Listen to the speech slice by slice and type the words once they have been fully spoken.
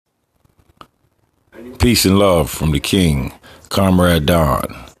Peace and love from the King, Comrade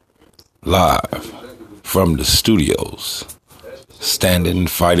Don, live from the studios, standing and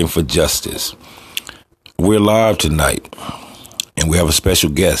fighting for justice. We're live tonight, and we have a special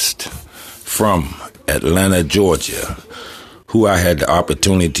guest from Atlanta, Georgia, who I had the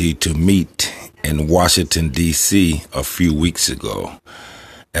opportunity to meet in Washington, D.C. a few weeks ago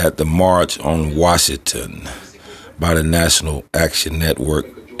at the March on Washington by the National Action Network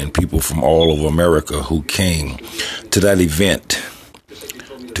and people from all over America who came to that event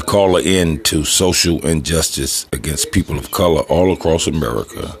to call an end to social injustice against people of color all across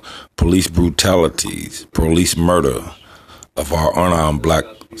America, police brutalities, police murder of our unarmed black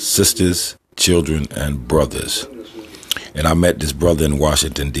sisters, children, and brothers. And I met this brother in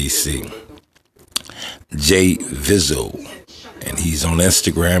Washington, D.C., Jvizzle, and he's on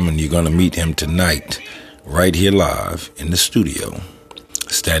Instagram, and you're going to meet him tonight right here live in the studio,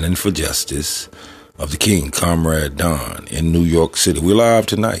 standing for justice of the King, Comrade Don, in New York City. We're live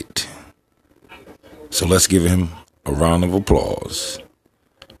tonight. So let's give him a round of applause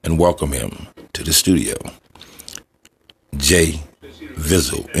and welcome him to the studio.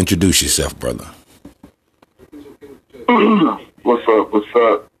 Jvizzle, introduce yourself, brother. What's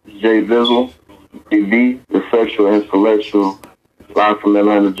up? Jvizzle, TV, the sexual and intellectual, live from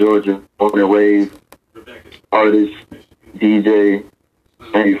Atlanta, Georgia, born and raised, artist, DJ,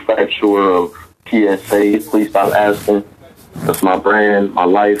 manufacturer of PSA. Please stop asking. That's my brand, my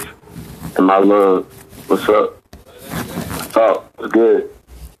life, and my love. What's up? What's up? What's good?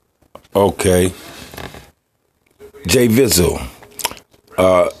 Okay. Jvizzle,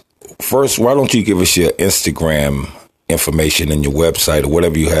 first, why don't you give us your Instagram information and your website or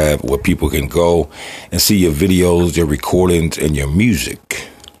whatever you have where people can go and see your videos, your recordings, and your music?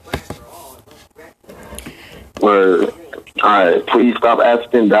 Well, all right, please stop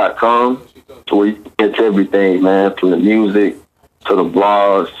asking.com, to where you can get to everything, man, from the music to the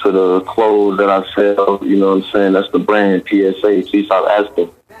blogs to the clothes that I sell. You know what I'm saying? That's the brand, PSA. Please stop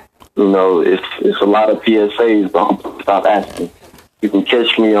asking. You know, it's a lot of PSAs, but don't stop asking. You can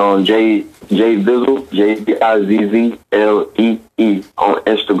catch me on Jvizzle, Jvizzlee on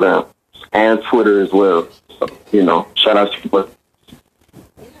Instagram and Twitter as well. So, you know, shout out to you.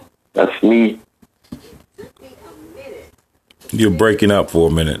 That's me. You're breaking up for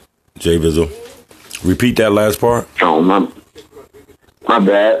a minute, Jvizzle. Repeat that last part. Oh, my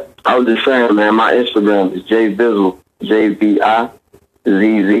bad. I was just saying, man, my Instagram is Jvizzle, Jvizzlee.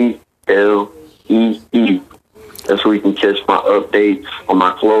 That's where you can catch my updates on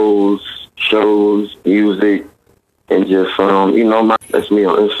my clothes, shows, music, and just, that's me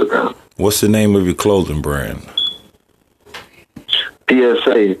on Instagram. What's the name of your clothing brand?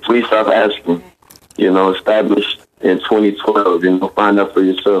 PSA, please stop asking. You know, established in 2012. You know, find out for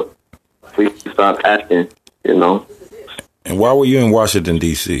yourself. Please stop asking, you know. And why were you in Washington,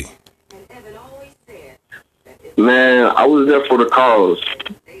 D.C.? Man, I was there for the cause,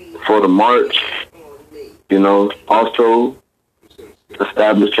 for the march. You know, also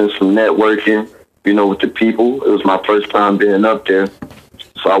establishing some networking, you know, with the people. It was my first time being up there.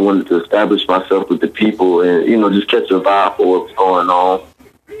 So I wanted to establish myself with the people and, you know, just catch a vibe for what's going on.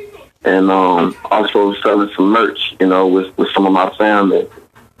 And also selling some merch, you know, with some of my family.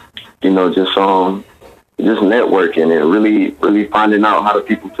 You know, just networking and really finding out how the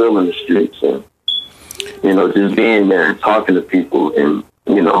people feel in the streets. And, you know, just being there and talking to people and,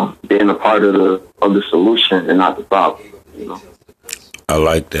 you know, being a part of the solution and not the problem, you know. I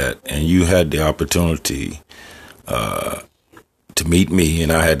like that. And you had the opportunity to meet me,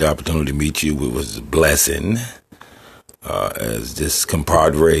 and I had the opportunity to meet you. It was a blessing as this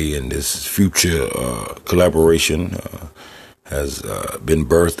compadre and this future collaboration has been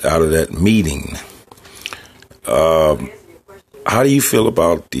birthed out of that meeting. How do you feel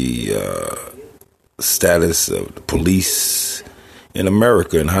about the status of the police in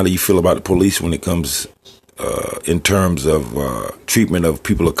America, and how do you feel about the police when it comes in terms of treatment of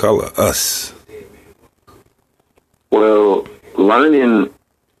people of color, us? Well, learning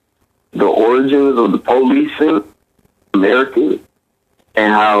the origins of the police in America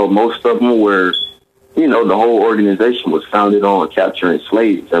and how most of them were, you know, the whole organization was founded on capturing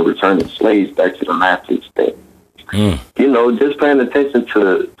slaves and returning slaves back to the United States. You know, just paying attention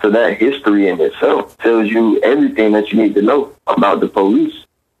to that history in itself tells you everything that you need to know about the police,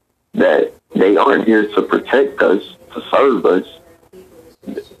 that they aren't here to protect us, to serve us.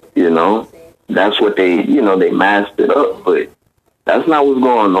 You know, that's what they masked it up, but that's not what's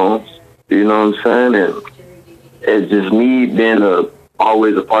going on. You know what I'm saying? And it's just me being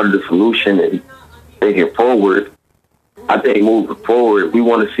always a part of the solution and thinking forward. I think moving forward, we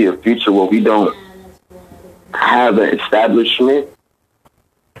want to see a future where we don't have an establishment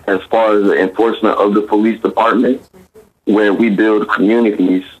as far as the enforcement of the police department, where we build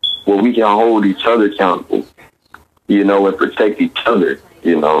communities where we can hold each other accountable, and protect each other,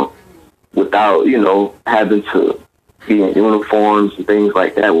 without, having to be in uniforms and things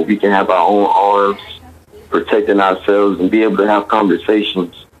like that, where we can have our own arms, protecting ourselves and be able to have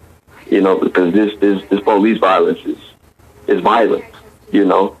conversations, because this police violence is violent,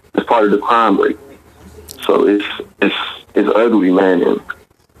 it's part of the crime rate. So it's ugly, man. And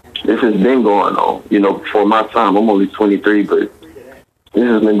this has been going on, before my time. I'm only 23, but this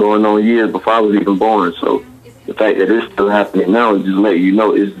has been going on years before I was even born. So the fact that it's still happening now is just letting you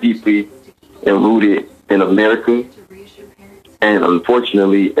know it's deeply rooted in America and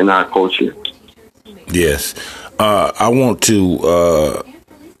unfortunately in our culture. Yes. I want to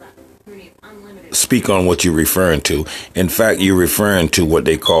speak on what you're referring to. In fact, you're referring to what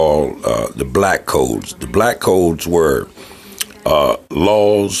they call the Black Codes. The Black Codes were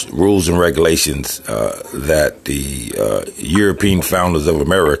laws, rules, and regulations that the European founders of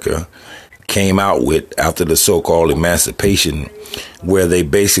America came out with after the so-called emancipation, where they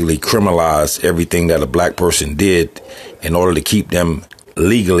basically criminalized everything that a black person did in order to keep them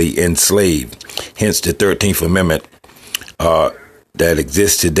legally enslaved. Hence the 13th Amendment that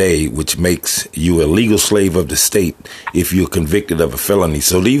exists today, which makes you a legal slave of the state if you're convicted of a felony.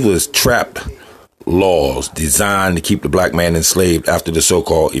 So these was trapped laws designed to keep the black man enslaved after the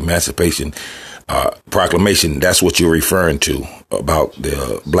so-called Emancipation Proclamation. That's what you're referring to about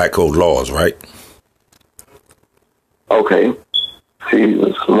the Black Code laws, right? Okay. See,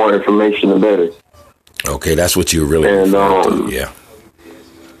 the more information, the better. Okay, that's what you're really referring to. Yeah.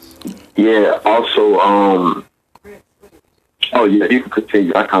 Yeah. Also, oh yeah, you can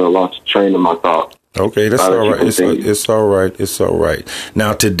continue. I kind of lost the train of my thought. Okay, that's all right. It's all right. It's all right.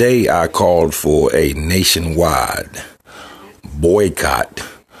 Now, today I called for a nationwide boycott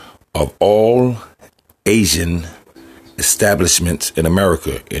of all Asian establishments in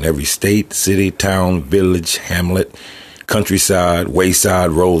America, in every state, city, town, village, hamlet, countryside,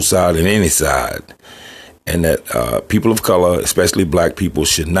 wayside, roadside, and any side. And that people of color, especially black people,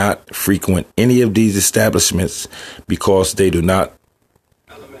 should not frequent any of these establishments because they do not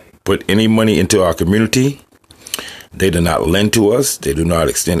put any money into our community. They do not lend to us. They do not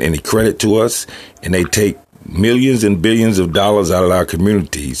extend any credit to us. And they take millions and billions of dollars out of our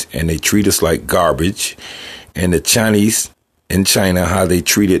communities, and they treat us like garbage. And the Chinese in China, how they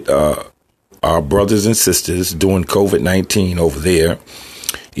treated our brothers and sisters during COVID-19 over there,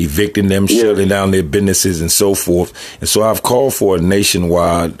 evicting them, shutting down their businesses and so forth. And so I've called for a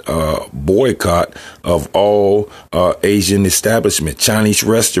nationwide boycott of all Asian establishments, Chinese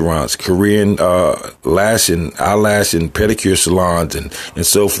restaurants, Korean eyelash and pedicure salons and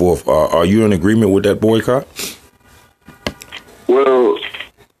so forth. Are you in agreement with that boycott? Well,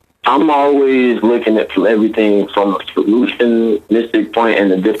 I'm always looking at everything from a solutionistic point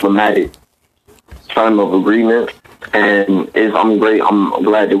and a diplomatic term of agreement. And I'm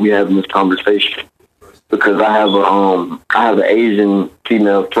glad that we're having this conversation, because I have an Asian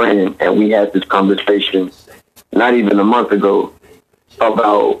female friend, and we had this conversation not even a month ago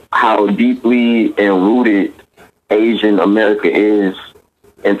about how deeply enrooted Asian America is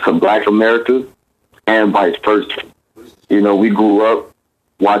into Black America and vice versa. We grew up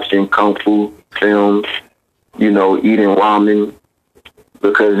watching kung fu films, eating ramen,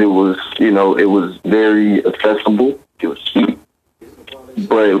 because it was very accessible. It was cheap.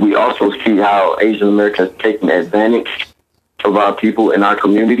 But we also see how Asian America has taken advantage of our people in our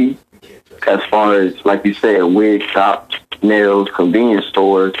community, as far as, like you said, wig shops, nails, convenience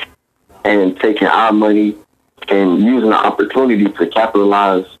stores, and taking our money and using the opportunity to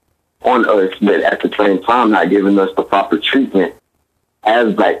capitalize on us, but at the same time not giving us the proper treatment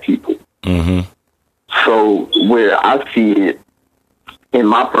as Black people. Mm-hmm. So where I see it, in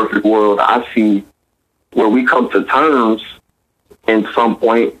my perfect world, I see where we come to terms in some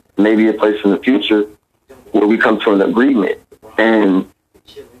point, maybe a place in the future, where we come to an agreement and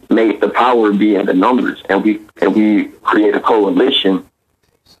make the power be in the numbers, and we create a coalition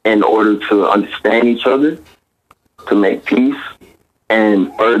in order to understand each other, to make peace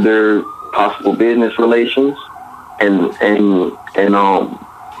and further possible business relations, and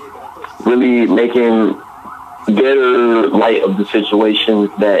really making better light of the situation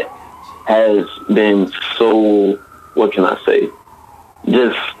that has been so, what can I say,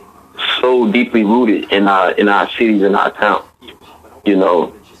 just so deeply rooted in our cities and our towns.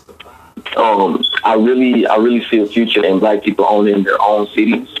 I really see a future in Black people owning their own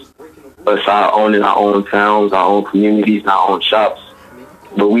cities, aside owning our own towns, our own communities, and our own shops.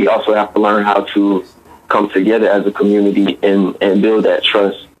 But we also have to learn how to come together as a community and build that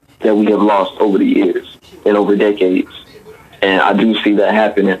trust that we have lost over the years and over decades. And I do see that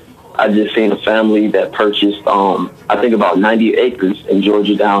happening. I just seen a family that purchased, I think about 90 acres in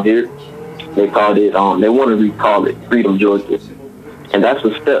Georgia down here. They called it, they want to recall it Freedom, Georgia. And that's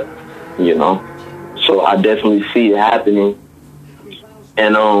a step, you know. So I definitely see it happening.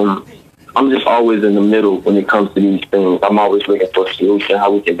 And I'm just always in the middle when it comes to these things. I'm always looking for a solution,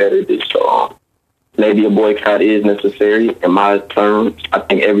 how we can better this. So maybe a boycott is necessary. In my terms, I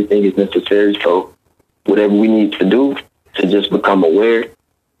think everything is necessary. So whatever we need to do to just become aware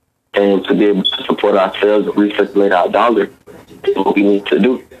and to be able to support ourselves and recirculate our dollar is what we need to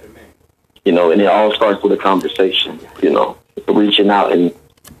do. You know, and it all starts with a conversation, you know, reaching out and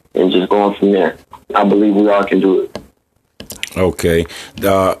just going from there. I believe we all can do it. Okay.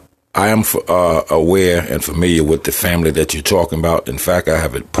 I am aware and familiar with the family that you're talking about. In fact, I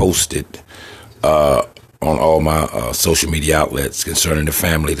have it posted on all my social media outlets concerning the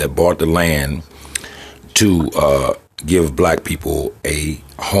family that bought the land to give black people a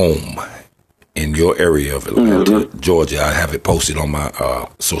home in your area of Atlanta, Georgia. I have it posted on my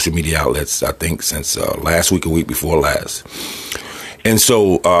social media outlets, I think, since last week or week before last. And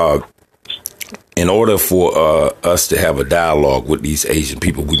so in order for us to have a dialogue with these Asian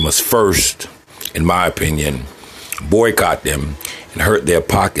people, we must first, in my opinion, boycott them and hurt their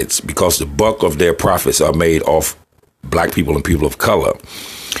pockets, because the bulk of their profits are made off black people and people of color.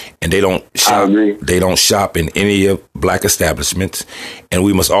 And they don't shop. They don't shop in any of black establishments. And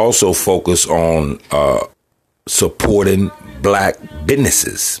we must also focus on supporting black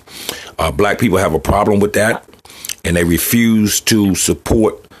businesses. Black people have a problem with that, and they refuse to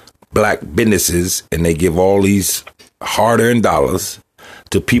support black businesses, and they give all these hard-earned dollars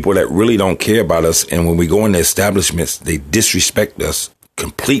to people that really don't care about us. And when we go in the establishments, they disrespect us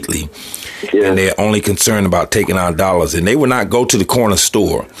completely. Yeah. And they're only concerned about taking our dollars. And they will not go to the corner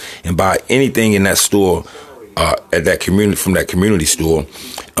store and buy anything in that store, at that community, from that community store,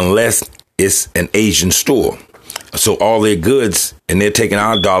 unless it's an Asian store. So all their goods, and they're taking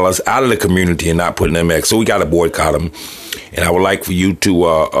our dollars out of the community and not putting them back. So we got to boycott them. And I would like for you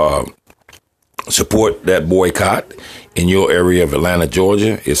to support that boycott in your area of Atlanta,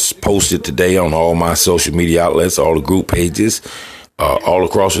 Georgia. It's posted today on all my social media outlets, all the group pages, all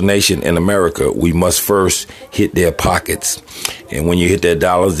across the nation in America. We must first hit their pockets. And when you hit their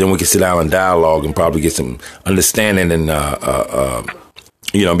dollars, then we can sit down and dialogue and probably get some understanding and,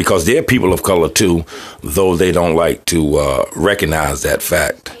 you know, because they're people of color too, though they don't like to recognize that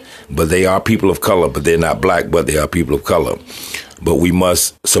fact. But they are people of color, but they're not black, but they are people of color. But we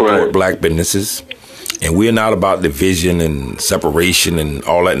must support black businesses. And we're not about division and separation and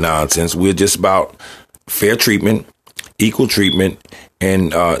all that nonsense. We're just about fair treatment, equal treatment,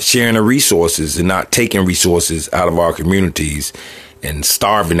 and sharing the resources and not taking resources out of our communities and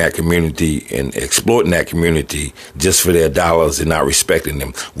starving that community and exploiting that community just for their dollars and not respecting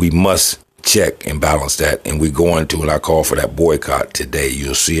them. We must check and balance that, and we're going to, and I call for that boycott today.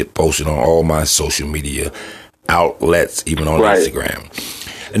 You'll see it posted on all my social media outlets, even on Instagram.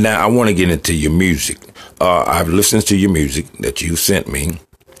 And now I want to get into your music. I've listened to your music that you sent me.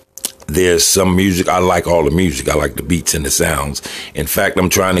 There's some music, I like all the music. I like the beats and the sounds. In fact, I'm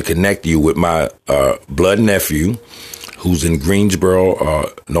trying to connect you with my blood nephew, who's in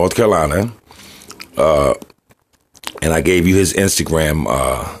Greensboro, North Carolina. And I gave you his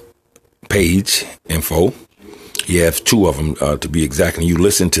Instagram page info. He has two of them, to be exact. And you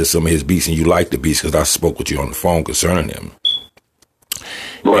listen to some of his beats and you like the beats because I spoke with you on the phone concerning them.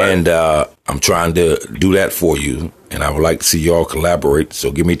 And I'm trying to do that for you. And I would like to see y'all collaborate.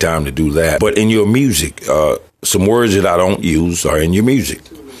 So give me time to do that. But in your music, some words that I don't use are in your music.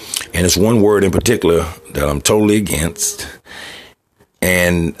 And it's one word in particular that I'm totally against.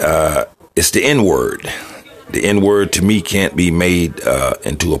 And it's the N-word. The N-word to me can't be made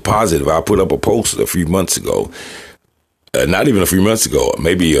into a positive. I put up a post a few months ago, not even a few months ago,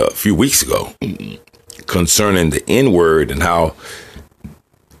 maybe a few weeks ago, concerning the N-word and how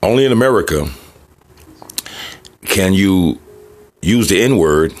only in America can you use the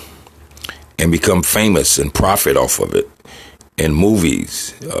N-word and become famous and profit off of it in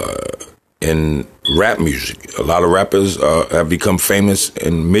movies, in rap music. A lot of rappers have become famous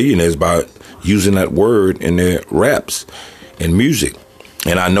and millionaires by using that word in their raps and music.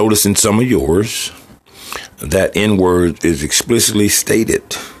 And I noticed in some of yours that N-word is explicitly stated.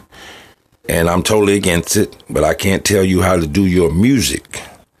 And I'm totally against it, but I can't tell you how to do your music.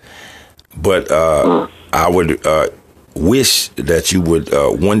 But I would wish that you would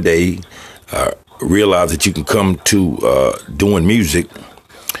one day realize that you can come to doing music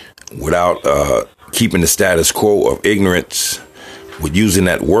without keeping the status quo of ignorance with using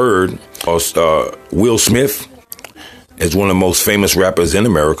that word. Will Smith is one of the most famous rappers in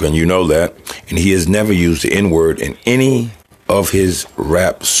America, and you know that. And he has never used the N-word in any of his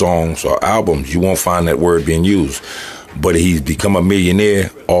rap songs or albums. You won't find that word being used. But he's become a millionaire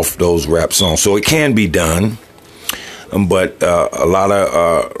off those rap songs. So it can be done. But a lot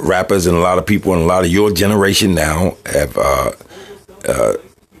of rappers and a lot of people and a lot of your generation now have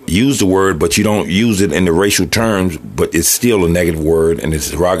used the word, but you don't use it in the racial terms, but it's still a negative word and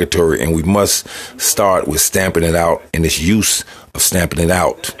it's derogatory. And we must start with stamping it out and its use of stamping it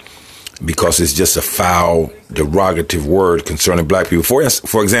out, because it's just a foul, derogative word concerning black people.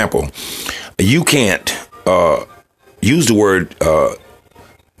 For example, you can't use the word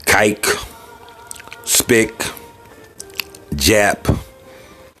kike, spick, jap.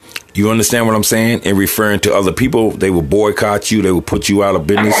 You understand what I'm saying? In referring to other people, they will boycott you. They will put you out of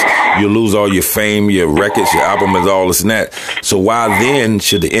business. You'll lose all your fame, your records, your album, and all this and that. So why then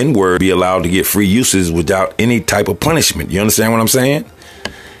should the N-word be allowed to get free uses without any type of punishment? You understand what I'm saying?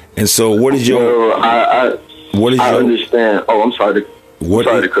 And so what is your... I understand. Oh, I'm sorry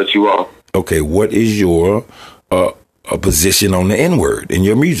to cut you off. Okay, what is your position on the N-word in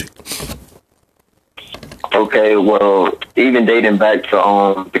your music? Okay, well, even dating back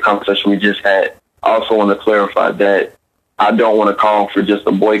to the conversation we just had, I also want to clarify that I don't want to call for just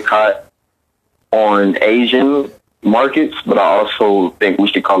a boycott on Asian markets, but I also think we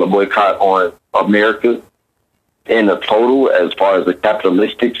should call a boycott on America in a total, as far as a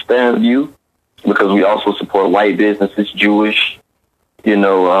capitalistic stand view, because we also support white businesses, Jewish,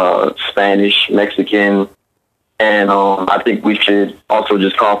 Spanish, Mexican, and I think we should also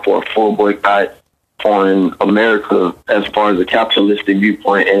just call for a full boycott on America as far as a capitalistic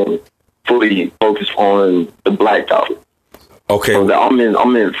viewpoint and fully focus on the black dollar. Okay. So I'm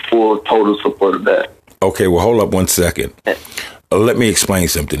in full total support of that. Okay, well, hold up 1 second. Let me explain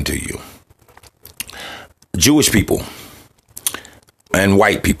something to you. Jewish people and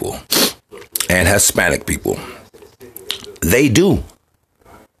white people and Hispanic people, they do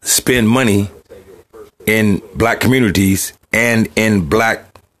spend money in black communities and in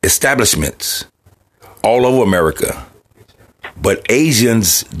black establishments all over America, but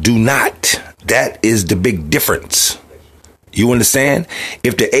Asians do not. That is the big difference. You understand?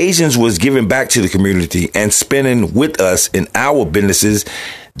 If the Asians was giving back to the community and spending with us in our businesses,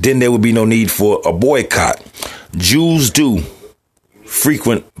 then there would be no need for a boycott. Jews do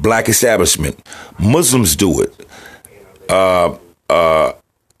frequent black establishment. Muslims do it.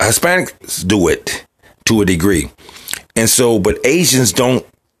 Hispanics do it to a degree. And so, but Asians don't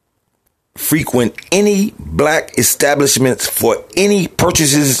frequent any black establishments for any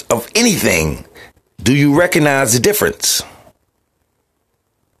purchases of anything. Do you recognize the difference?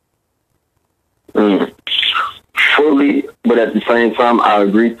 Fully, but at the same time, I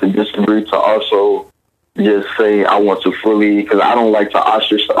agree to disagree to also just say I want to fully, because I don't like to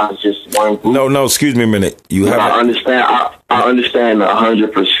ostracize just one group. No, excuse me a minute. I understand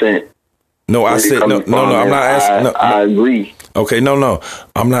 100%. No, I said no. I'm not asking. I agree. Okay, no.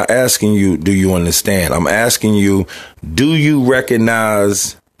 I'm not asking you, do you understand? I'm asking you, do you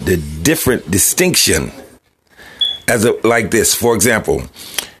recognize the different distinction like this? For example,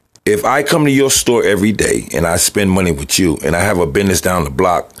 if I come to your store every day and I spend money with you and I have a business down the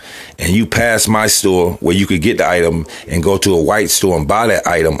block and you pass my store where you could get the item and go to a white store and buy that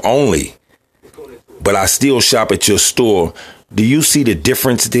item only, but I still shop at your store, do you see the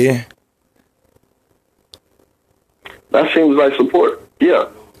difference there? That seems like support. Yeah.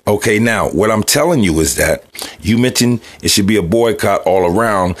 Okay, now, what I'm telling you is that you mentioned it should be a boycott all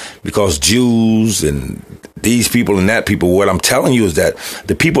around because Jews and these people and that people. What I'm telling you is that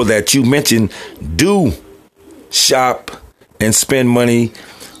the people that you mentioned do shop and spend money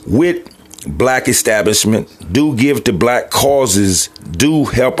with black establishment, do give to black causes, do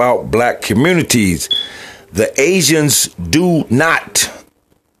help out black communities. The Asians do not.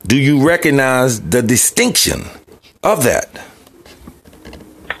 Do you recognize the distinction of that?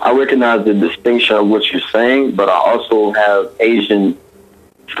 I recognize the distinction of what you're saying, but I also have Asian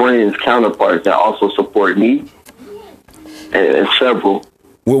friends, counterparts that also support me, and several.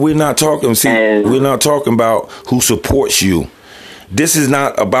 Well, we're not talking. We're not talking about who supports you. This is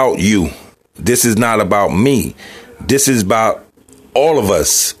not about you. This is not about me. This is about all of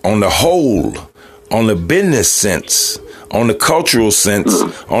us on the whole, on the business sense, on the cultural sense,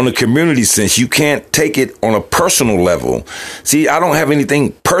 on the community sense. You can't take it on a personal level. See, I don't have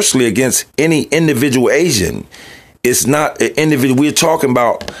anything personally against any individual Asian. It's not an individual. We're talking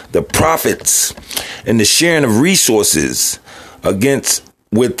about the profits and the sharing of resources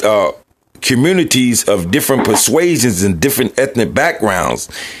with communities of different persuasions and different ethnic backgrounds.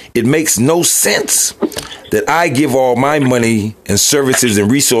 It makes no sense that I give all my money and services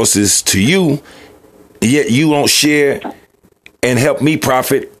and resources to you, yet you don't share and help me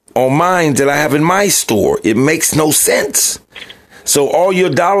profit on mine that I have in my store. It makes no sense. So all your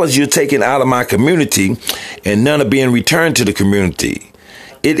dollars you're taking out of my community and none are being returned to the community.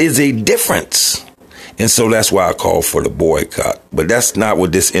 It is a difference. And so that's why I call for the boycott. But that's not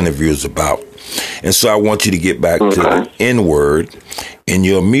what this interview is about. And so I want you to get back to the N-word in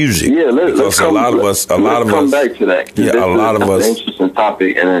your music. Yeah, let's come back to that. Yeah, a lot of us. It's an interesting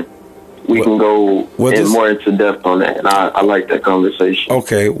topic, and we can go more into depth on that. And I like that conversation.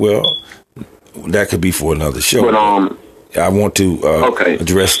 Okay, well, that could be for another show. But I want to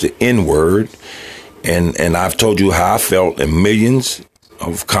address the N-word, and I've told you how I felt, and millions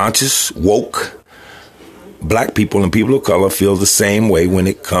of conscious, woke black people and people of color feel the same way when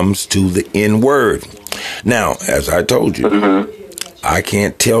it comes to the N-word. Now, as I told you, I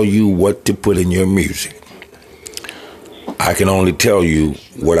can't tell you what to put in your music. I can only tell you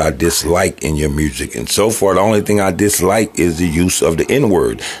what I dislike in your music. And so far, the only thing I dislike is the use of the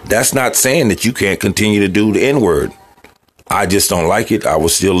N-word. That's not saying that you can't continue to do the N-word. I just don't like it. I will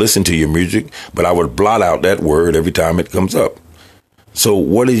still listen to your music, but I would blot out that word every time it comes up. So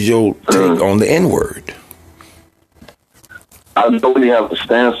what is your take on the N-word? I don't really have a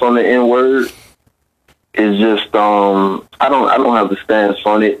stance on the N-word. It's just I don't have a stance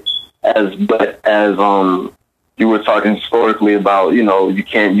on it as you were talking historically about, you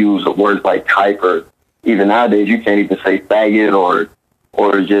can't use words like type, or even nowadays you can't even say faggot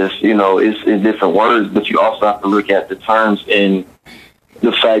or just, it's different words, but you also have to look at the terms and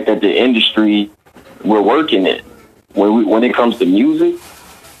the fact that the industry we're working in. When it comes to music,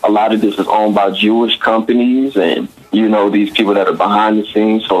 a lot of this is owned by Jewish companies and, these people that are behind the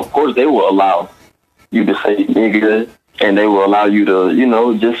scenes. So, of course, they will allow you to say nigga, and they will allow you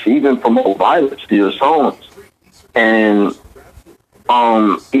to, just even promote violence to your songs. And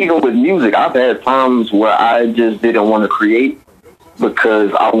even with music, I've had times where I just didn't want to create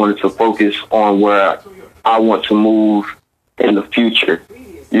because I wanted to focus on where I want to move in the future.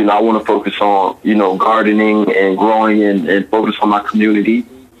 I want to focus on, gardening and growing and focus on my community.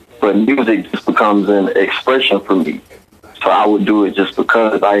 But music just becomes an expression for me. So I would do it just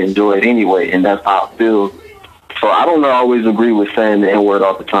because I enjoy it anyway, and that's how I feel. So I don't always agree with saying the N-word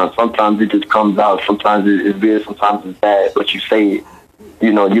all the time. Sometimes it just comes out. Sometimes it's good, sometimes it's bad. But you say it.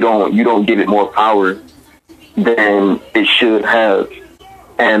 You don't give it more power than it should have.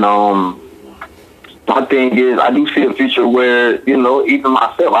 And my thing is, I do see a future where, even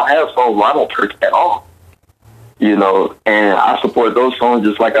myself, I have songs where I don't curse at all. And I support those songs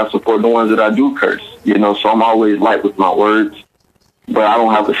just like I support the ones that I do curse, so I'm always light with my words, but I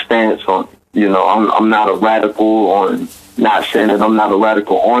don't have a stance on it. I'm not a radical on not saying it. I'm not a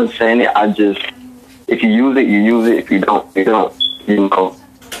radical on saying it. If you use it, you use it. If you don't, you don't,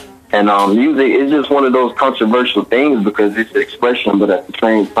 And music is just one of those controversial things because it's an expression, but at the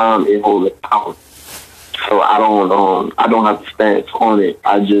same time, it holds power. So I don't have a stance on it.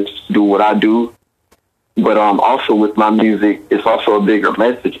 I just do what I do. But also with my music, it's also a bigger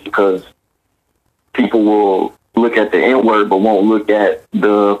message because people will look at the N-word but won't look at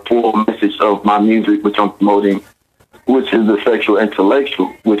the full message of my music, which I'm promoting, which is the sexual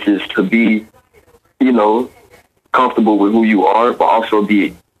intellectual, which is to be, comfortable with who you are, but also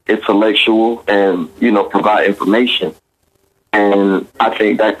be intellectual and, provide information. And I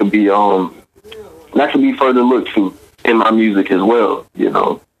think that could be further looked to in my music as well,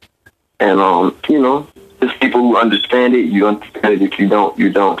 And, just people who understand it, you understand it. If you don't,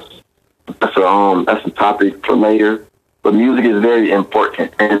 you don't. That's a topic for later. But music is very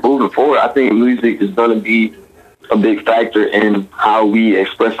important. And moving forward, I think music is going to be a big factor in how we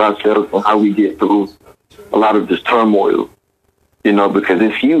express ourselves and how we get through a lot of this turmoil, because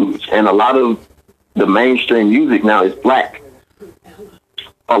it's huge. And a lot of the mainstream music now is black.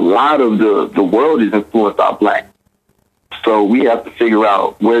 A lot of the world is influenced by black. So we have to figure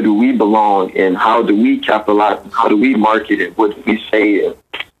out where do we belong and how do we capitalize, how do we market it, what do we say,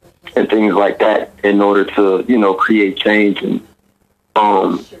 and things like that in order to, create change and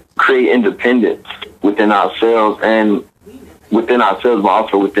create independence within ourselves but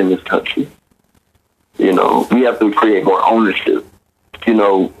also within this country. We have to create more ownership,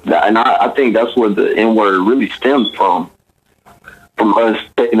 and I think that's where the N-word really stems from us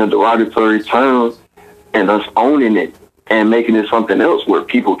taking a derogatory term and us owning it and making it something else where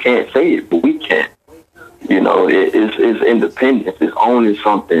people can't say it, but we can. It's independence. It's owning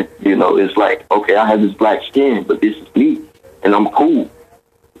something. It's like, okay, I have this black skin, but this is me, and I'm cool.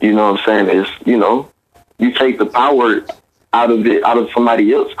 You know what I'm saying? It's, you take the power out of it, out of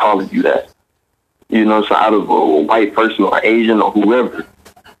somebody else calling you that. You know, so out of a white person or Asian or whoever.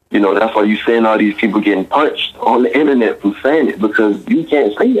 You know, that's why you seeing all these people getting punched on the internet for saying it, because you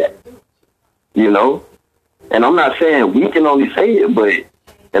can't say that. You know? And I'm not saying we can only say it,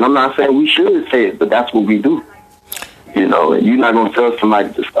 and I'm not saying we should say it, but that's what we do. You know, and you're not going to tell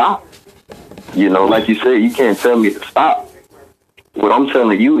somebody to stop. You know, like you said, you can't tell me to stop. What I'm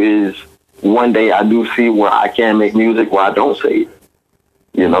telling you is, one day I do see where I can make music where I don't say it.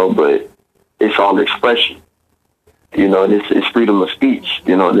 You know, but it's all expression. You know, it's freedom of speech.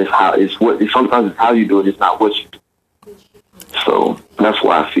 You know, sometimes it's how you do it. It's not what you do. So that's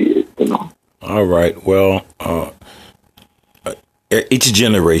why I see it. You know. All right. Well, each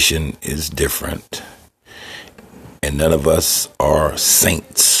generation is different, and none of us are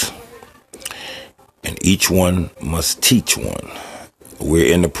saints. And each one must teach one.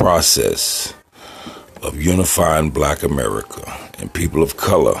 We're in the process of unifying Black America and people of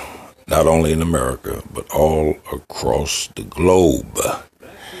color, not only in America, but all across the globe.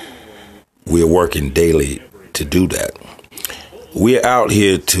 We're working daily to do that. We're out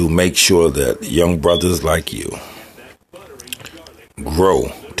here to make sure that young brothers like you grow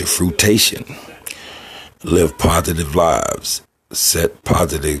to fruition, live positive lives, set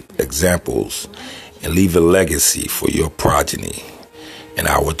positive examples, and leave a legacy for your progeny and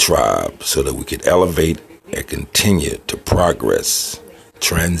our tribe, so that we can elevate and continue to progress,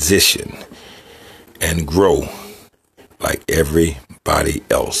 transition, and grow like everybody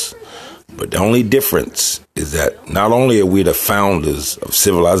else. But the only difference is that not only are we the founders of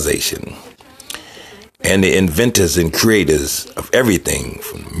civilization and the inventors and creators of everything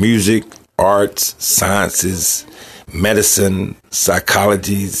from music, arts, sciences, medicine,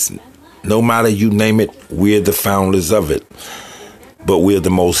 psychologies, no matter you name it, we're the founders of it. But we're the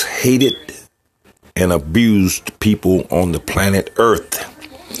most hated and abused people on the planet Earth.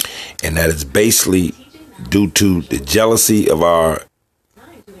 And that is basically due to the jealousy of our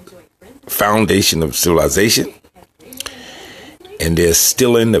foundation of civilization and their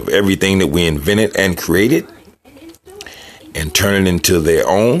stealing of everything that we invented and created and turning into their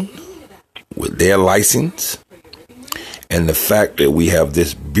own with their license. And the fact that we have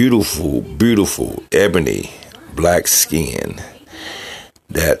this beautiful, beautiful ebony black skin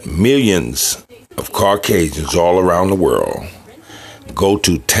that millions of Caucasians all around the world go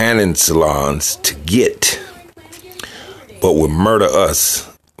to tanning salons to get, but will murder us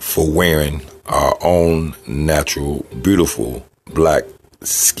for wearing our own natural, beautiful black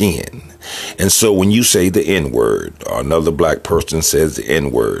skin. And so when you say the N-word, or another black person says the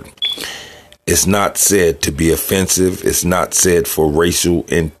N-word, it's not said to be offensive. It's not said for racial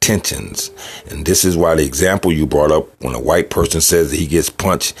intentions. And this is why the example you brought up, when a white person says that he gets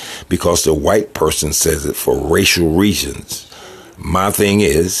punched, because the white person says it for racial reasons. My thing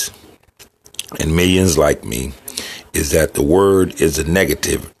is, and millions like me, is that the word is a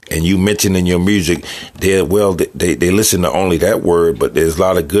negative. And you mentioned in your music, they listen to only that word, but there's a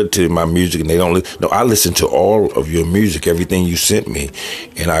lot of good to my music, and they don't. No, I listen to all of your music, everything you sent me,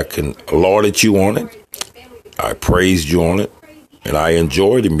 and I can lauded you on it. I praised you on it, and I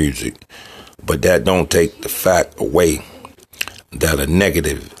enjoy the music. But that don't take the fact away that a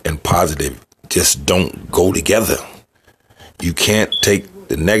negative and positive just don't go together. You can't take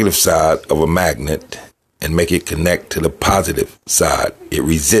the negative side of a magnet and make it connect to the positive side. It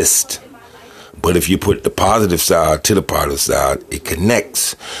resists. But if you put the positive side to the positive side, it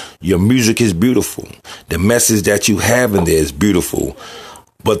connects. Your music is beautiful. The message that you have in there is beautiful.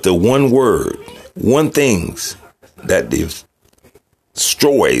 But the one word, one thing that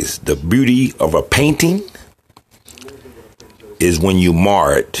destroys the beauty of a painting is when you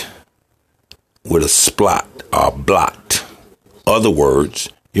mar it with a splot or blot. Other words,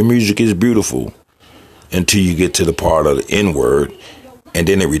 your music is beautiful until you get to the part of the N-word, and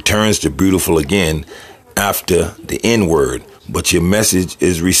then it returns to beautiful again after the N-word. But your message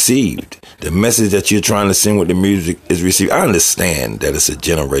is received. The message that you're trying to send with the music is received. I understand that it's a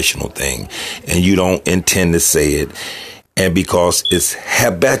generational thing, and you don't intend to say it, and because it's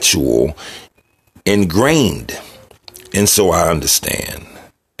habitual, ingrained. And so I understand,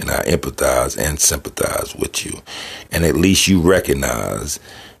 and I empathize and sympathize with you. And at least you recognize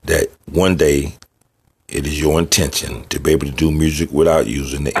that one day it is your intention to be able to do music without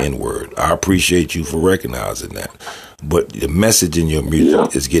using the N-word. I appreciate you for recognizing that. But the message in your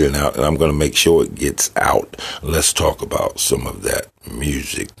music is getting out, and I'm going to make sure it gets out. Let's talk about some of that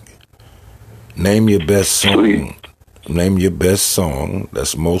music. Name your best song. Name your best song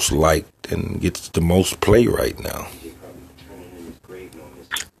that's most liked and gets the most play right now.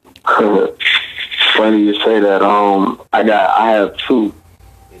 Funny you say that. I have two.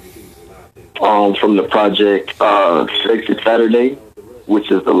 From the project, Sexy Saturday, which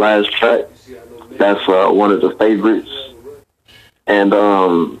is the last track. That's one of the favorites. And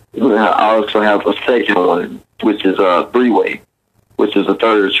I also have a second one, which is Three-Way, which is the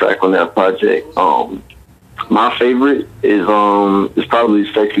third track on that project. My favorite is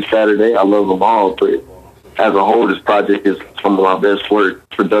probably Sexy Saturday. I love them all, but as a whole, this project is some of my best work,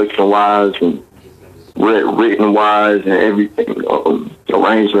 production-wise and written-wise and everything,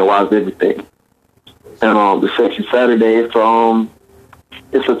 arrangement-wise, everything. And the Sexy Saturday, it's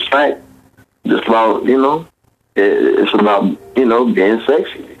a track just about, it's about, being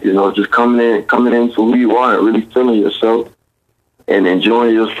sexy, just coming into who you are and really feeling yourself and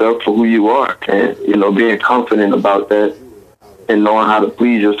enjoying yourself for who you are, and, being confident about that and knowing how to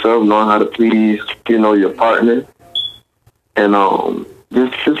please yourself, knowing how to please, your partner, and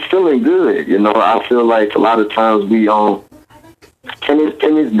just feeling good. I feel like a lot of times we and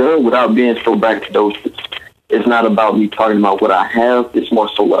it's done without being so braggadocious. It's not about me talking about what I have. It's more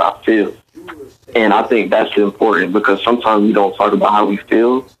so what I feel. And I think that's important, because sometimes we don't talk about how we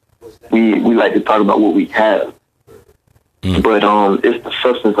feel. We like to talk about what we have. But it's the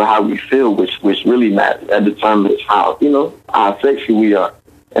substance of how we feel which really matters. That determines how sexy we are.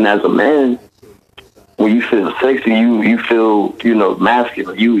 And as a man, when you feel sexy, you feel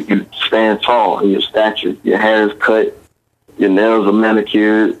masculine. You stand tall in your stature. Your hair is cut. Your nails are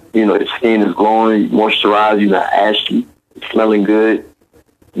manicured. Your skin is glowing. You moisturize. You're not ashy. You're smelling good.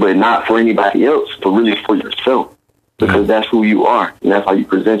 But not for anybody else, but really for yourself, because that's who you are and that's how you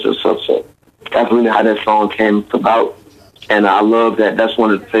present yourself. So that's really how that song came about. And I love that. That's one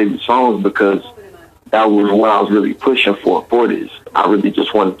of the favorite songs, because that was what I was really pushing for this. I really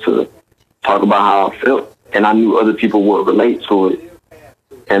just wanted to talk about how I felt, and I knew other people would relate to it.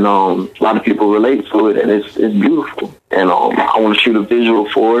 And a lot of people relate to it, and it's beautiful. And I want to shoot a visual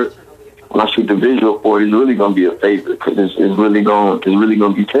for it. When I shoot the visual for it, it's really gonna be a favorite, because it's really gonna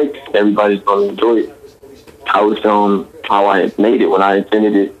be sexy. Everybody's gonna enjoy it. How I made it when I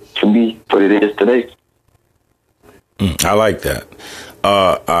intended it to be what it is today. I like that.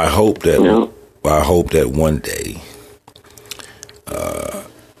 I hope that one day,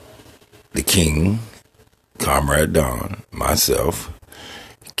 the King, Comrade Don, myself,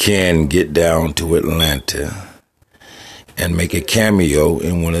 can get down to Atlanta and make a cameo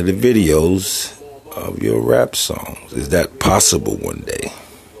in one of the videos of your rap songs. Is that possible one day?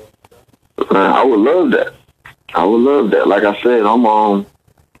 I would love that. Like I said,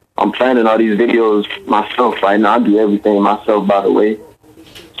 I'm planning all these videos myself right now. I do everything myself, by the way.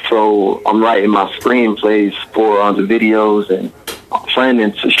 So I'm writing my screenplays for the videos, and I'm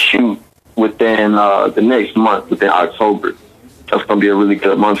planning to shoot within the next month, within October. That's going to be a really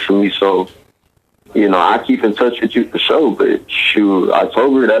good month for me. So, I keep in touch with you for sure, but shoot,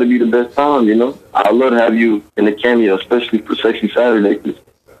 October, that'll be the best time, I'd love to have you in the cameo, especially for Sexy Saturday, because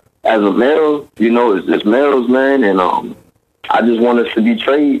as a male, it's males, man, and I just want us to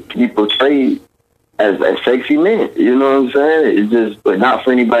be portrayed as sexy men, you know what I'm saying? It's just, but not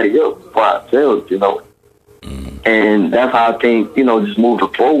for anybody else, for ourselves, And that's how I think, just moving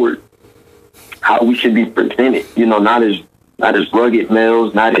forward, how we should be presented, not as rugged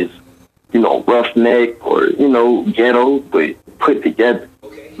males, not as, roughneck or, ghetto, but put together,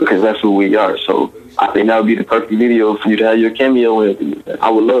 because that's who we are. So I think that would be the perfect video for you to have your cameo in. I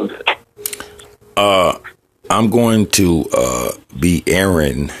would love that. I'm going to be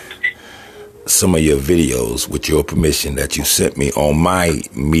airing some of your videos with your permission that you sent me on my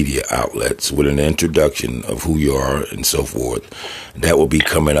media outlets with an introduction of who you are and so forth. That will be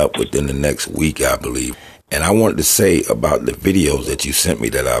coming up within the next week, I believe. And I wanted to say about the videos that you sent me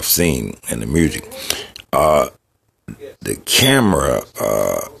that I've seen and the music. The camera,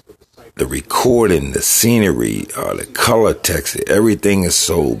 the recording, the scenery, the color text, everything is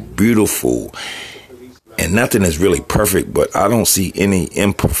so beautiful. And nothing is really perfect, but I don't see any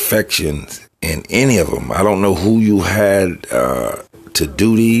imperfections in any of them. I don't know who you had to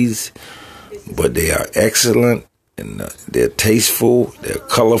do these, but they are excellent, and they're tasteful, they're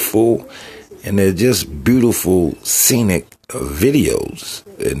colorful, and they're just beautiful scenic videos.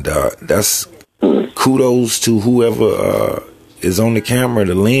 And that's kudos to whoever is on the camera,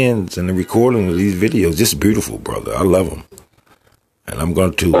 the lens, and the recording of these videos. Just beautiful, brother. I love them. And I'm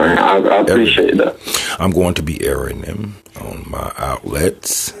going to... I appreciate that. I'm going to be airing them on my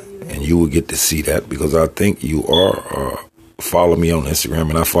outlets, and you will get to see that, because I think you are... follow me on Instagram,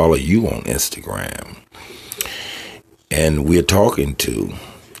 and I follow you on Instagram. And we're talking to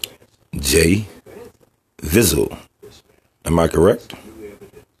Jvizzle. Am I correct?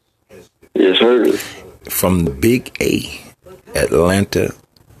 from the Big A, Atlanta,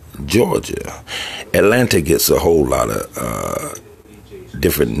 Georgia. Atlanta gets a whole lot of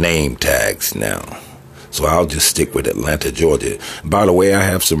different name tags now. So I'll just stick with Atlanta, Georgia. By the way, I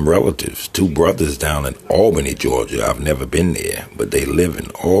have some relatives, 2 brothers down in Albany, Georgia. I've never been there, but they live in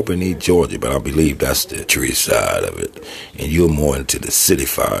Albany, Georgia. But I believe that's the tree side of it. And you're more into the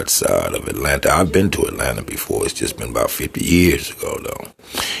city-fied side of Atlanta. I've been to Atlanta before. It's just been about 50 years ago, though.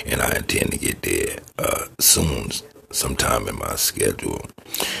 And I intend to get there soon, sometime in my schedule.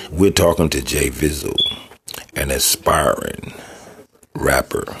 We're talking to Jvizzle, an aspiring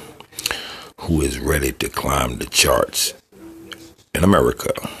rapper who is ready to climb the charts in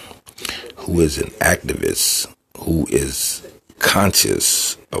America, who is an activist, who is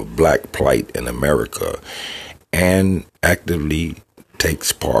conscious of black plight in America, and actively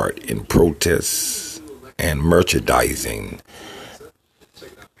takes part in protests and merchandising,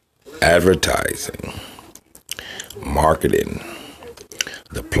 advertising, marketing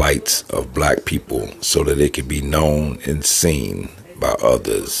the plights of black people so that it can be known and seen by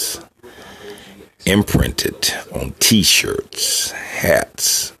others. Imprinted on t-shirts,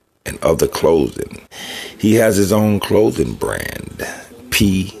 hats, and other clothing. He has his own clothing brand,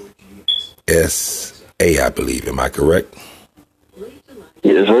 PSA, I believe. Am I correct?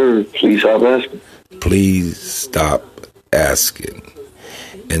 Yes, sir. Please stop asking. Please stop asking.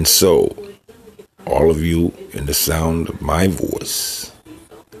 And so, all of you in the sound of my voice,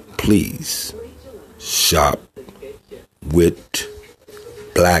 please shop with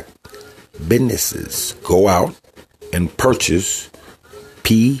black businesses. Go out and purchase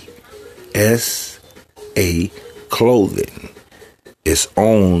PSA clothing. It's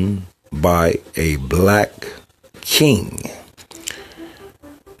owned by a black king,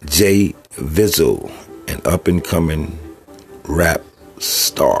 Jvizzle, an up-and-coming rap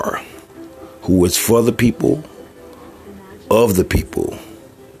star who is for the people, of the people,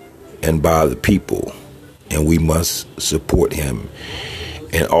 and by the people. And we must support him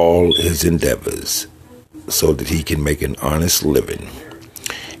in all his endeavors so that he can make an honest living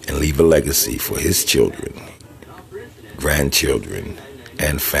and leave a legacy for his children, grandchildren,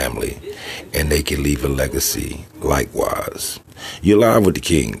 and family, and they can leave a legacy likewise. You're live with the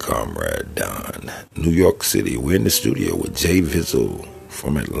King, Comrade Don, New York City. We're in the studio with Jvizzle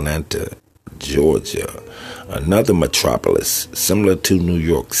from Atlanta, Georgia, another metropolis similar to New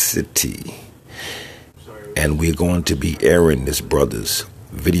York City. And we're going to be airing this brother's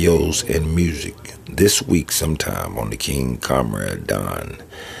videos and music this week sometime on the King Comrade Don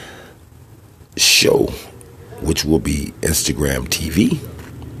show, which will be Instagram TV,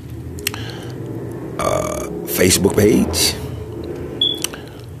 Facebook page,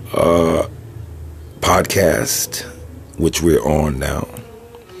 podcast, which we're on now,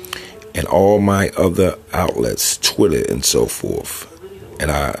 and all my other outlets, Twitter and so forth. And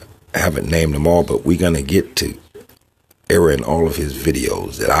I haven't named them all, but we're going to get to airing all of his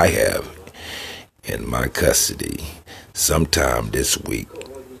videos that I have in my custody sometime this week,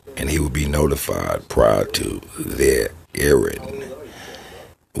 and he will be notified prior to their airing.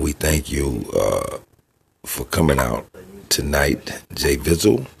 We thank you for coming out tonight,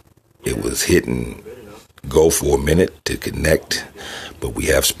 Jvizzle. It was hit and go for a minute to connect, but we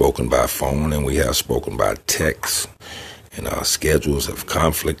have spoken by phone and we have spoken by text. And our schedules have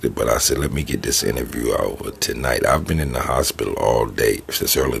conflicted, but I said, let me get this interview over tonight. I've been in the hospital all day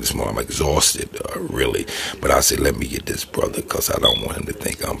since early this morning. I'm exhausted, really. But I said, let me get this brother because I don't want him to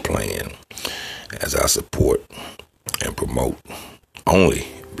think I'm playing, as I support and promote only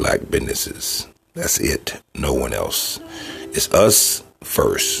black businesses. That's it. No one else. It's us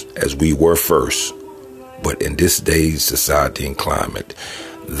first, as we were first. But in this day's society and climate,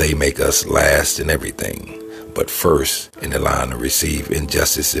 they make us last in everything, but first in the line to receive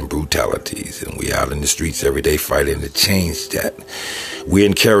injustice and brutalities. And we out in the streets every day fighting to change that. We're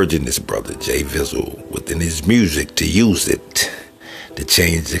encouraging this brother, Jvizzle, within his music to use it to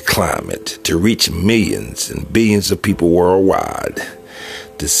change the climate, to reach millions and billions of people worldwide,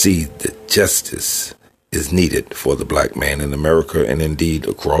 to see that justice is needed for the black man in America and indeed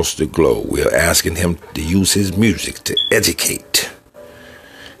across the globe. We're asking him to use his music to educate,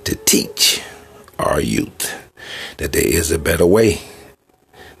 to teach our youth that there is a better way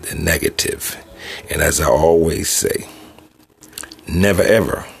than negative. And as I always say, never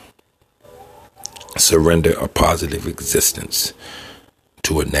ever surrender a positive existence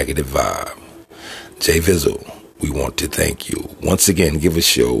to a negative vibe. Jvizzle, we want to thank you. Once again, give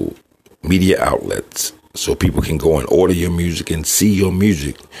us your media outlets so people can go and order your music and see your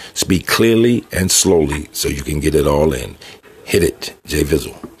music. Speak clearly and slowly so you can get it all in. Hit it,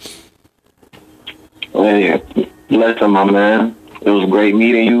 Jvizzle. Hey, listen, my man. It was great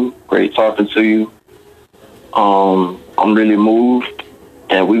meeting you. Great talking to you. I'm really moved,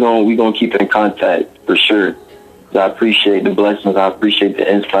 and we gonna keep in contact for sure. I appreciate the blessings. I appreciate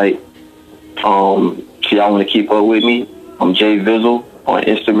the insight. So y'all want to keep up with me? I'm Jvizzle on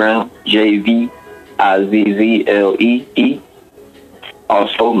Instagram. JVIZZLEE.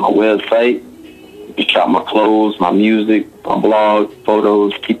 Also, my website. You can shop my clothes, my music, my blog,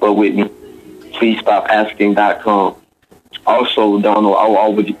 photos. Keep up with me. Please stop asking.com. Also, Donald, I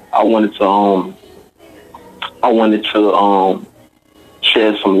wanted to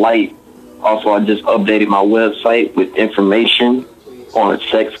shed some light. Also, I just updated my website with information on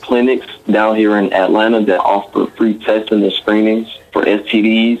sex clinics down here in Atlanta that offer free testing and screenings for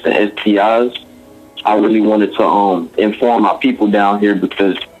STDs and STIs. I really wanted to inform my people down here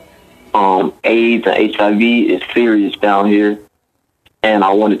because AIDS and HIV is serious down here, and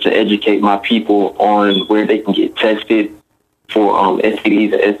I wanted to educate my people on where they can get tested for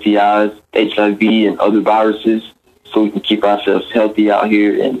STDs and STIs, HIV, and other viruses, so we can keep ourselves healthy out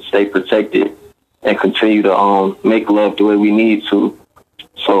here and stay protected and continue to make love the way we need to.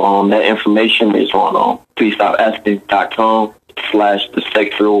 So that information is on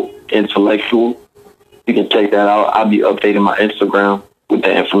pleasestopasking.com/thesexualintellectual. You can check that out. I'll be updating my Instagram with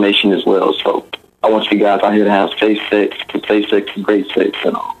that information as well. So I want you guys out here to have safe sex, because safe sex is great sex,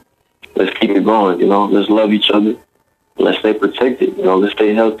 and let's keep it going. Let's love each other. Let's stay protected. Let's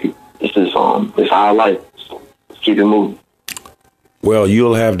stay healthy. This is our life. So let's keep it moving. Well,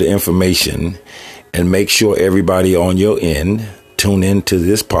 you'll have the information, and make sure everybody on your end tune into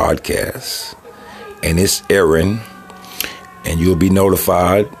this podcast, and it's airing, and you'll be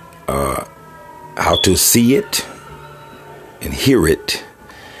notified how to see it and hear it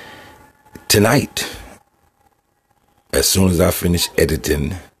tonight as soon as I finish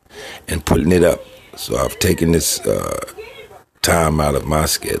editing and putting it up. So I've taken this time out of my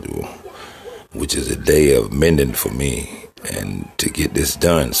schedule, which is a day of mending for me, and to get this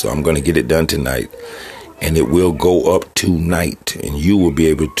done. So I'm going to get it done tonight, and it will go up tonight, and you will be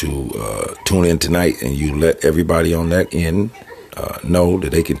able to tune in tonight, and you let everybody on that end know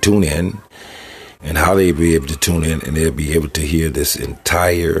that they can tune in and how they'll be able to tune in, and they'll be able to hear this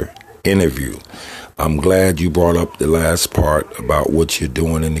entire interview. I'm glad you brought up the last part about what you're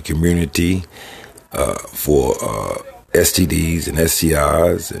doing in the community for STDs and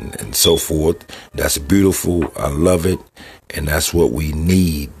STIs and so forth. That's beautiful. I love it. And that's what we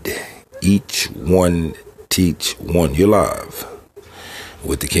need. Each one teach one. You're live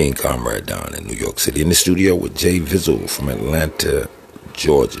with the King Comrade Don in New York City, in the studio with Jvizzle from Atlanta,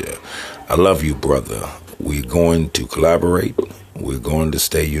 Georgia. I love you, brother. We're going to collaborate. We're going to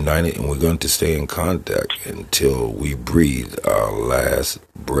stay united, and we're going to stay in contact until we breathe our last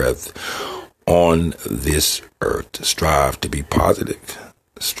breath on this earth. Strive to be positive.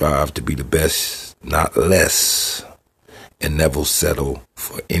 Strive to be the best, not less, and never settle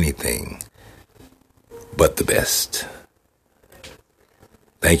for anything but the best.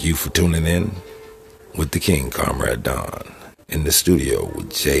 Thank you for tuning in with the King, Comrade Don, in the studio with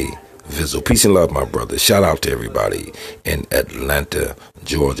Jvizzle. Peace and love, my brother. Shout out to everybody in Atlanta,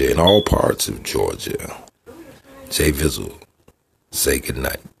 Georgia, and all parts of Georgia. Jvizzle, say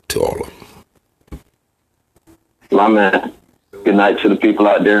goodnight to all of them. My man. Good night to the people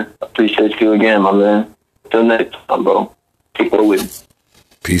out there. Appreciate you again, my man. Till next time, bro. Keep it with me.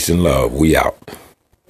 Peace and love. We out.